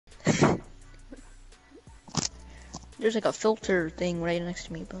There's like a filter thing right next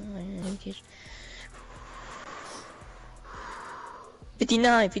to me, but in case.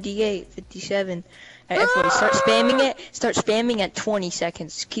 59, 58, 57. Alright, everybody start spamming it. Start spamming at 20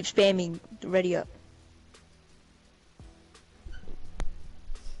 seconds. Keep spamming. Ready up.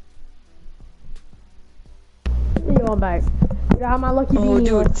 Yo, I'm back. Yeah, how my lucky Oh, beanie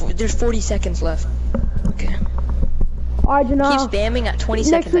dude, there's 40 seconds left. Okay. Alright, Janelle. Keep spamming at 20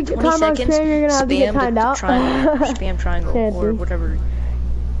 seconds. At 20 seconds, you're gonna have to get timed out. triangle. Spam triangle or whatever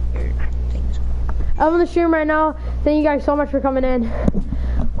your thing is. I'm on the stream right now. Thank you guys so much for coming in.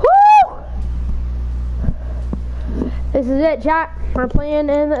 Woo! This is it, chat. We're playing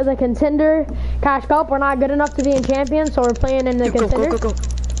in the contender cash cup. We're not good enough to be in champions, so we're playing in the contender. Go.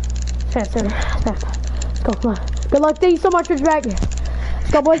 Let's go, come on. Good luck. Thank you so much, Ridgeback.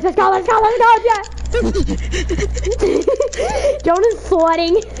 Let's go, boys. Let's go, chat. Jonah's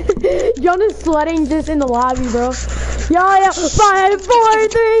sweating. Jonah's sweating just in the lobby, bro. Yo, 5, 4,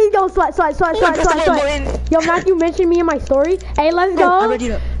 3. Go, sweat. Yo, Matthew mentioned me in my story. Hey, let's go. I'm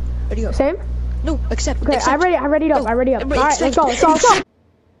ready up. Same? No, accept. Okay, I ready up. Alright, let's go.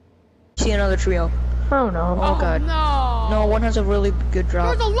 See another trio. Oh no. Oh god. No, one has a really good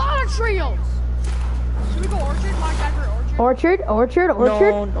drop. There's a lot of trios. Should we go orchard? My guy for orchard. Orchard?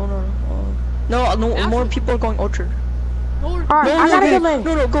 No, more people are going orchard. Alright, I got a good lane.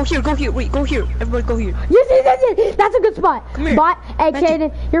 No, go here. Wait, go here. Everybody go here. Yes. That's a good spot. Come here. Bot, hey,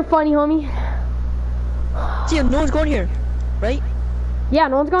 Kaden, you're funny, homie. See, no one's going here, right? Yeah,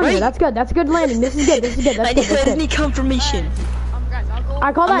 no one's going here. That's good. That's a good landing. This is good. I need confirmation. Guys, I'll go.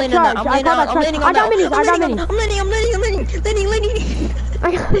 I call that charge. I got minis. I got minis. I'm landing.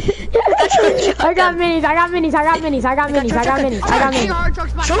 I got minis.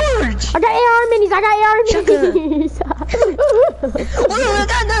 Charge! I got AR minis.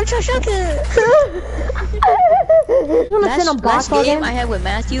 Last game I had with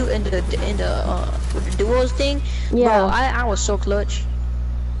Matthew in the with the duos thing. Yeah. Bro, I was so clutch.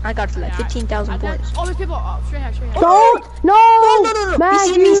 I got to like 15,000 points. Oh, there's people. Oh, straight ahead. Don't! No!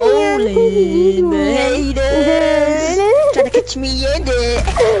 Matthew, you see me haters trying to catch me in there.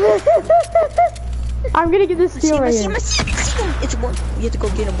 I'm gonna get this steal right here. It's one. You have to go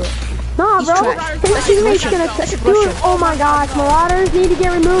get him, bro. Nah, bro. His teammate's gonna dude. Oh my gosh, Marauders need to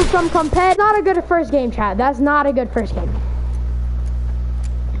get removed from compet. Not a good first game, chat. That's not a good first game.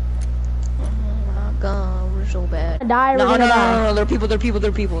 Oh my god, we're so bad. No. There are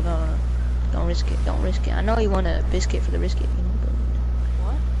people. No. Don't risk it. I know you want a biscuit for the biscuit, you know, but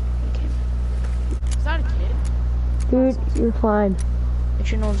What? okay. Is that a kid? Dude, you're fine. Make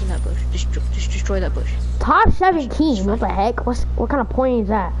sure no one's in that bush. Just destroy that bush. Top 17. What the heck? What kind of point is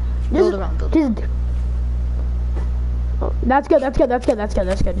that? Build around. Oh, that's good.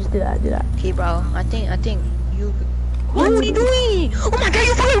 Just do that. Okay, bro. I think you. What are you doing? Oh my god,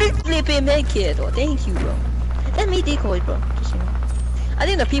 you finally flipping med kid. Oh, thank you, bro. Let me decoy, bro. Just, you know. I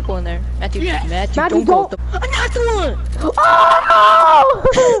think there are people in there. Matthew, don't go. Another one! Oh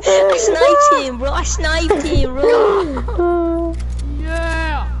no! I sniped him, bro.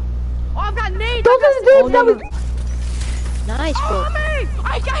 Yeah. Oh, I've got nades. Those are the dudes that was. Nice, bro. Oh, me!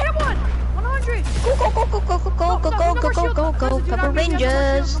 I hit one. 100. Go, Pepper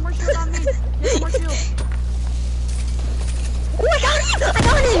Rangers. No more shield on me. No more shield. Oh,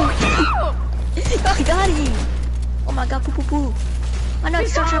 I got him! Oh my god, poo. I know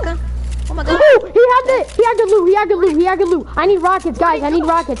it's shotgun. Oh my god. Oh, he had good loot. I need rockets, guys. I need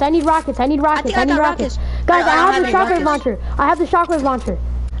rockets. Guys, I have the shockwave launcher.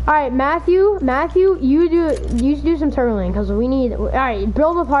 Alright, Matthew, you do some turtling because we need. Alright,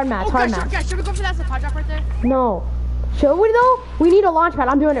 build with hard mats. Guys, should we go for that supply drop right there? No. Should we though? We need a launch pad.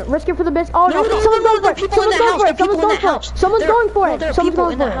 I'm doing it. Risk it for the biscuit. Oh no! Someone's going for it. Someone's going for it.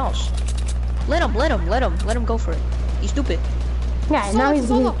 Let him go for it. He's stupid. Yeah, now he's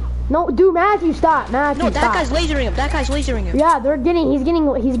no, dude, Matthew, stop. Matthew, no, that guy's lasering him. Yeah,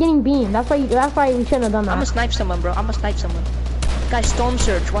 he's getting beamed. That's why we shouldn't have done that. I'm gonna snipe someone, bro. Guys, storm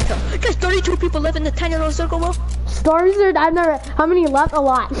surge. Watch out. Guys, 32 people left in the tiny little circle, bro. Storm surge? How many left? A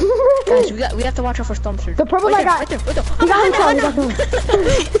lot. Guys, we have to watch out for storm surge. The purple guy got. Right there. He got him.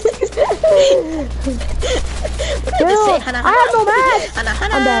 I have no match.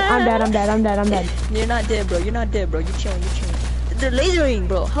 I'm dead. You're not dead, bro. You're chilling. They're lasering,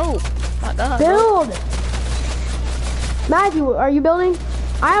 bro. Oh my god. Build. Bro. Matthew, are you building?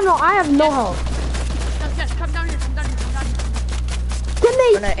 I have no health. Yes, come down here. Can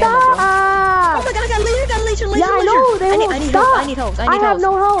they stop? Oh my god, I got laser. Yeah, I know. They won't stop. I need health. I have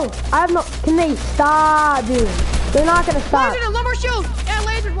no health. Can they stop, dude? They're not gonna stop. Lasered, no more shield. Yeah, I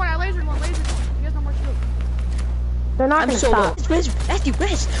lasered one. He has no more shield. They're not I'm gonna so low. stop. Matthew,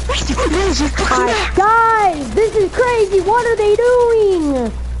 rest. Alright, guys, this is crazy. What are they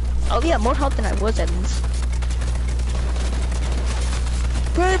doing? Oh yeah, more health than I was at least.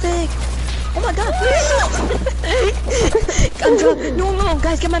 Perfect. Oh my god. I'm drunk. No,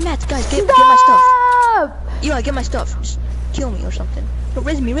 guys, get my mats. Guys, get my stuff. Yo, get my stuff. Just kill me or something. No,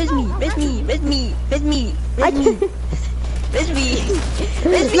 res me. Matthew,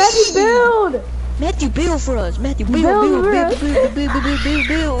 build. Matthew, build for us. Matthew, build.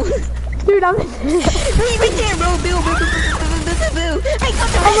 Dude, I'm Right there, bro. Build. Hey,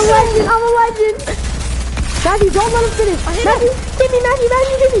 a legend. Matthew, don't let him finish. Matthew, give me.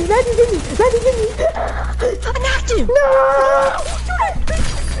 I knocked him. No!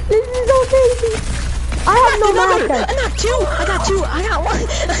 This is so crazy. I have no match, guys. I knocked two. I got one.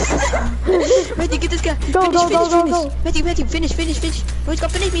 Matthew, get this guy. Go. Matthew, finish. No, he's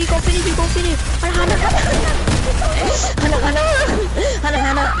gonna finish me. Go finish. Hana.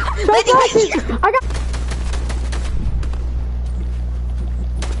 I got.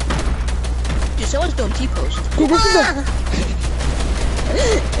 Dude, someone's doing T-post. Dude, this is a.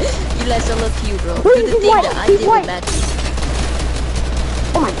 Eli, I love you, bro. Wait, Do the he's thing white, that I he's did white. with Matthew.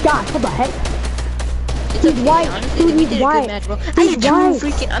 Oh my gosh, what the heck? It's He's okay, white. honestly, Dude, we he's did a white. good match, bro. I He's had two white.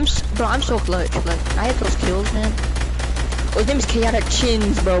 freaking. I'm so clutch. Like, I had those kills, man. Oh, his name is Chaotic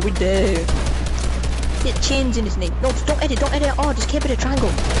Chins, bro. We did. He had chins in his name. No, don't edit at all. Just keep it a triangle.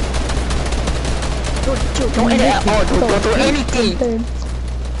 Don't edit at all. Don't do anything.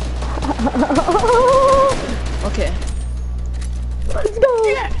 Okay. Let's go.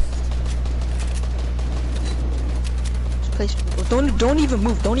 Yes. Place. Don't even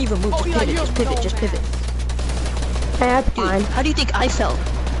move. Oh, Just pivot. That's Dude, fine. how do you think I felt?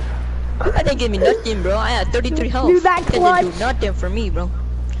 I didn't give me nothing, bro. I had 33 health. Dude, that didn't clutch. do nothing for me, bro.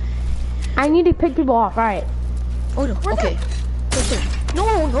 I need to pick people off. All right. Oh no. Okay.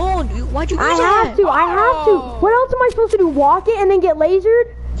 No. Why'd you do I that? have to. What else am I supposed to do? Walk it and then get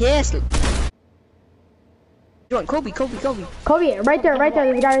lasered? Yes. Join Kobe. Kobe, right there.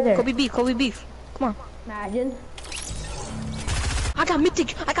 There's a guy right there. Kobe beef. Come on. Imagine. I got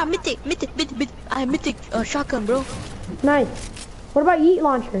mythic. I have mythic shotgun, bro. Nice. What about Yeet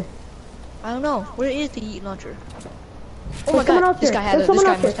launcher? I don't know. Where is the Yeet launcher? Oh There's my someone god. else This here. guy has it. This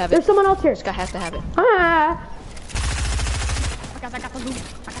guy must have it. There's someone else here. This guy has to have it. Ah. I got the loot.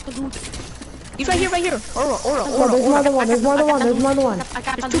 He's right here. Aura. Oh, there's more than one. There's more than one.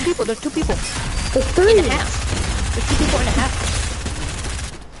 There's two people. There's three. And a half. There's 2 people and a half.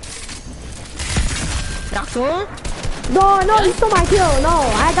 Knocked one. No, you stole my kill. No,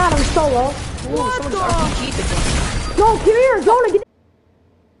 I got him solo. What the? RPG again. No, come here, Jonah. Get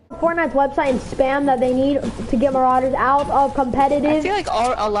Fortnite's website and spam that they need to get Marauders out of I competitive. feel like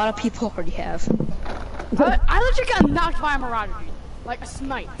a lot of people already have. I literally got knocked by a marauder, dude. Like a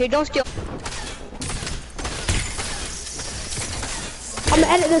snipe. Hey, don't steal. I'm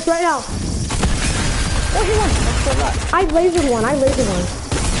gonna edit this right now. Oh, he won. That's so luck. I lasered one.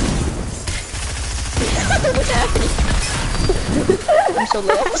 What's happening? I'm so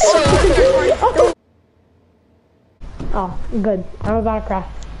low. Oh, good. I'm about to crash.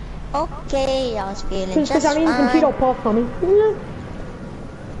 Okay, I was feeling Because just I'm eating some fine. Cheeto Puff, homie. Yeah,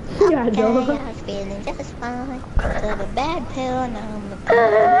 Okay, I Jonah. was feeling just fine. Took a bad pill, now I'm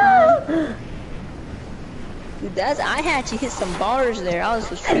looking. Dude, I had to hit some bars there. I was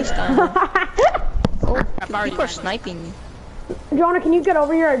just freestyling. Oh, people are sniping me. Jonah, can you get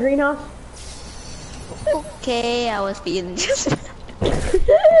over here at greenhouse? Okay, I was feeling just.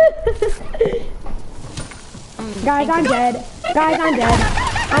 Guys, I'm dead. I'm dead.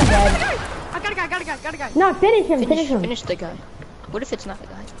 I got a guy. No, finish him. Finish the guy. What if it's not the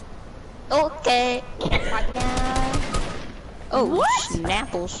guy? Okay. Oh,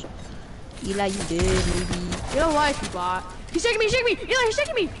 snapples. Eli, you did, maybe. Real life, you bot. He's shaking me. Eli, he's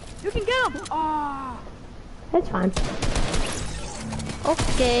shaking me. You can get him. Ah. That's fine.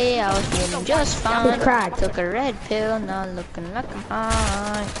 Okay, I was feeling just fine. He's cracked. Took a red pill, now looking like I'm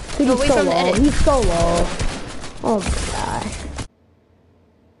fine. Dude, No, he's wait so from the low. edit. He's so low. Oh, gosh.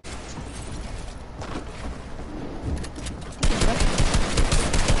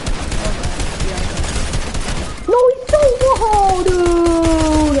 No, he's so low,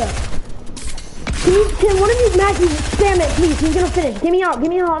 dude. Can one of you matches spam it, please? He's gonna finish. Give me out.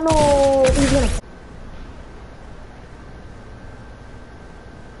 No, he's gonna.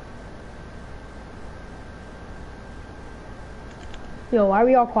 Yo, why are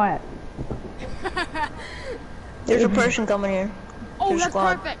we all quiet? There's a person coming here. Oh, There's a that's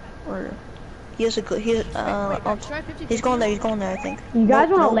squad. perfect. Or He has a good. He's going there. He's going there. I think. You guys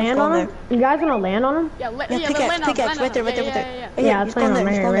Nope, want to nope, he's land going on him? there. You guys want to land on him? Yeah, Yeah, pickaxe, right there, right there, right there. Yeah, he's let's land going on him there. right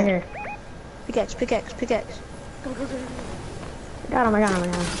He's here, going right there. here. Pickaxe. Go. Got him, I got him.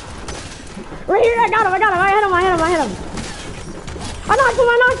 Right here, I got him. I hit him. I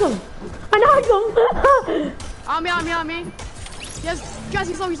knocked him. On me. Yes, guys,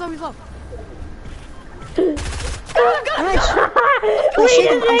 he's low. Nice. I'm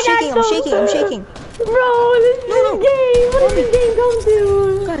shaking. Bro, this is this game. What did this game come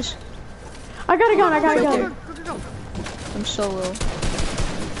to? Guys, I gotta go. Go. I'm so low.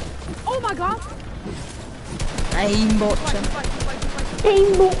 Oh my god. I aimbot him.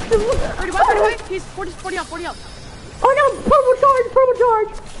 Aimbot him. 35. He's 40 up. Oh no, purple charge.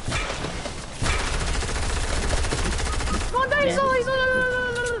 Come on, he's low.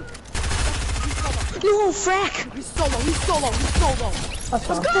 No, frack. He's so low.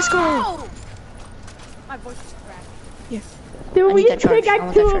 Let's go. My voice is cracked. Dude, I we need just that charge. pick I up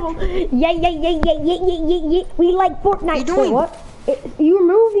want two that of them. Yeah. We like Fortnite. you doing? What? You're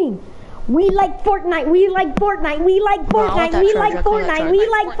moving. We like Fortnite. We like Fortnite.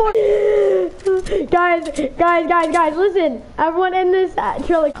 Guys, listen. Everyone in this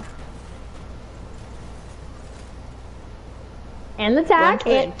trilogy. And attack.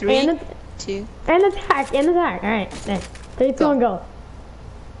 And 3, 2. And attack. Alright. 3, 2, and go.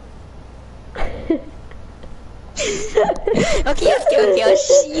 Okay.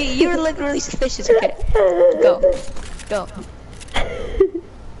 You're looking really suspicious. Okay. Go.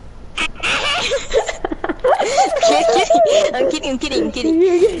 I'm kidding. You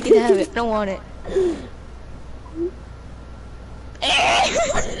can have it. I don't want it.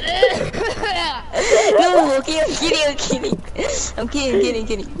 No, okay, I'm kidding. I'm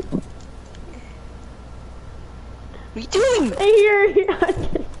kidding. What are you doing? Here. I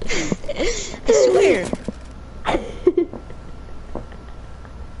swear.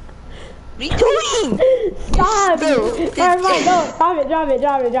 What are you doing? Stop! Bro, Alright, fine, go. Drop it.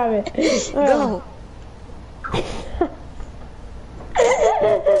 Go.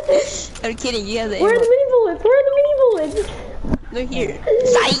 I'm kidding, you have the Where are ammo. the mini bullets? They're here.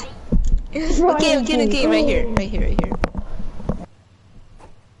 Sight! Okay, I'm kidding, right here.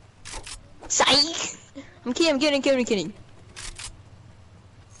 Psych! I'm kidding.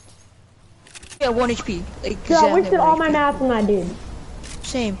 Yeah, 1 HP. Like, Dude, I wasted exactly all 1 my HP. math on that dude.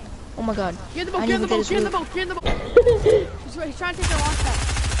 Same. Oh my god. Get in the boat. I Get in need the to boat. get Get in the boat. He's trying to take the launch pad.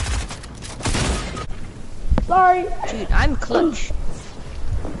 Sorry. Dude, I'm clutch.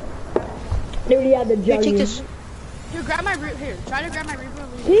 Dude, he had the Here, jug. take this. Here, grab my root. Here, try to grab my reaper.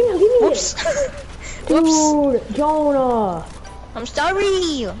 Give me Whoops. it. Whoops. Dude, Jonah. I'm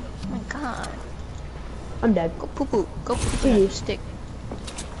sorry. Oh my god. I'm dead. Go poo. Please. Stick.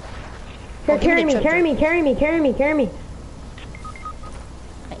 Here, Oh, give carry me me. the Give me, I am carrying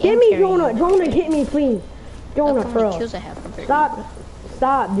Jonah. you. Jonah, hit me, please. Jonah, Look how many bro. kills I have compared to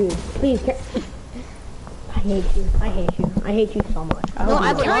Stop, dude. Please. I hate you so much. No, I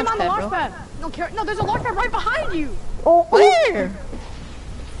have a Carry him launch on the pad, launch bro. pad. No, there's a launch pad right behind you. Oh, Where?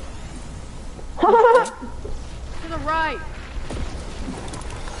 To the right.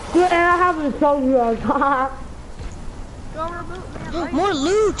 Dude, and I have a so drug. Go remove me. More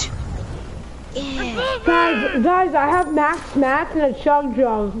loot. Yeah. Guys, I have max mats and a chug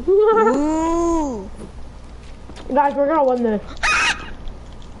jug. Ooh. Guys, we're gonna win this.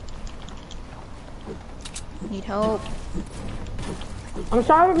 Need help. I'm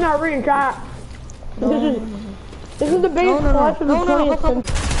sorry I'm not reading chat. No. This is the base clutch of the 20th century.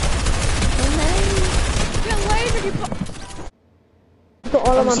 Get laser, you So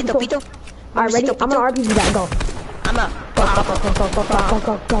all of my Pito. Alright, ready? I'm gonna RPG that. Go. I'm a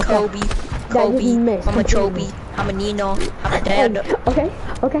Kobe. I'm a Chobi. I'm a Nino. I'm a Dad. Okay.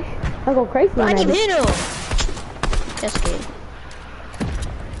 I'll go crazy. I need him. That's good.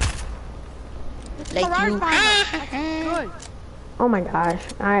 Like you. good. Oh my gosh.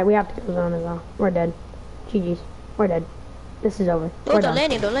 Alright, we have to go zone as well. We're dead. GG's. We're dead. This is over. Oh, We're they're done.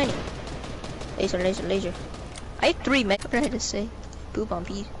 landing. Laser. I have 3 mech. What did I just say? Poop on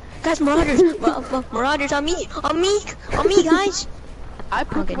peas. Guys, marauders. Marauders on me, guys. I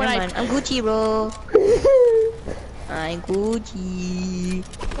poop Okay, when never I. mind. I'm Gucci, bro. I'm Gucci,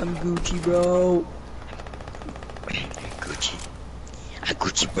 bro. I'm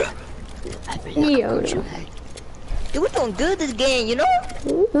Gucci, bro. Dude, we're doing good this game, you know?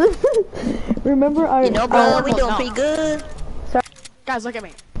 Remember our You know, bro, we doing pretty good. Guys, look at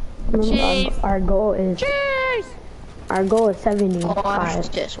me. our goal is Cheese. our goal is 75. Oh,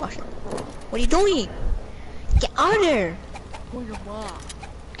 just watch it. What are you doing? Get out of there. Oh, your mom.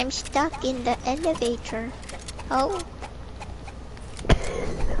 I'm stuck in the elevator. Oh.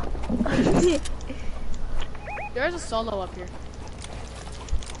 There's a solo up here.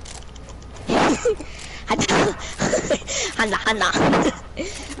 Hana.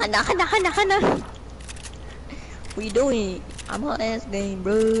 What you doing? I'm on ass game,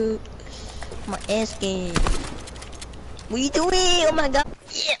 bro. I'm on ass game. What you doing? Oh my god.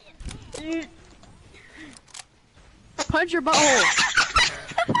 Yeah. Punch your butthole.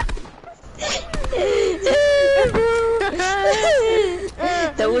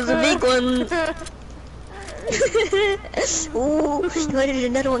 That was a big one. Ooh, there's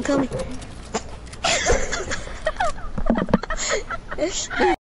another one coming.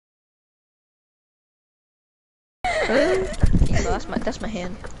 Yeah, that's my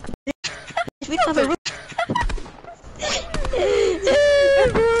hand. We don't have a roof.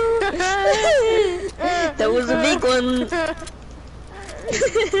 That was a big one.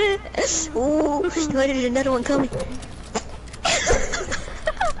 Ooh, there's another one coming.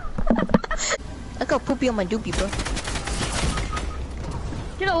 I got poopy on my doopy, bro.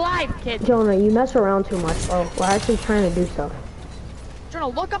 Get alive, kid. Jonah, you mess around too much, bro. We're actually trying to do stuff. Jonah,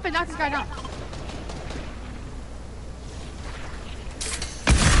 look up and knock this guy down.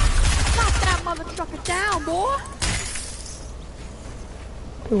 Knock that motherfucker down, boy.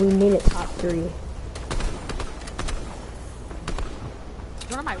 Dude, we made it top 3.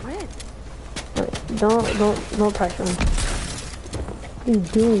 Jonah might win. Don't pressure him. What are you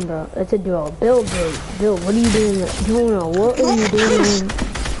doing, bro? It's a duo. Build. What are you doing? Jonah, what are you doing?